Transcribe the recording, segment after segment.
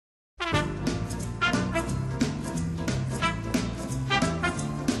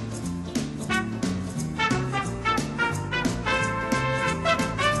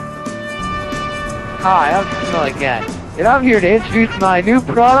Hi, I'm Smelly Cat, and I'm here to introduce my new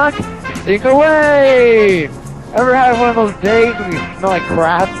product, Stink Away! Ever had one of those days when you smell like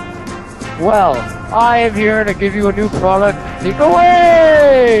crap? Well, I am here to give you a new product, Stink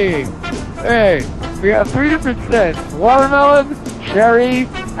Away! Hey, we have 3 different scents, watermelon, cherry,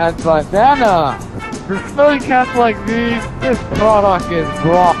 and banana. For smelly cats like me, this product is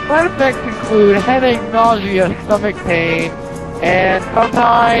raw. Side effects include headache, nausea, stomach pain, and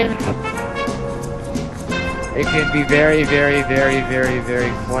sometimes it can be very, very, very, very, very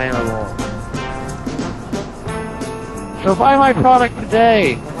flammable. So buy my product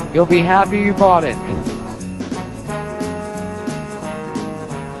today. You'll be happy you bought it.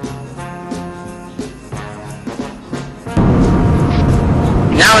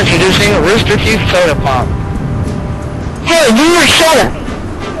 Now introducing Rooster Teeth Soda Pop. Hey, give me your soda.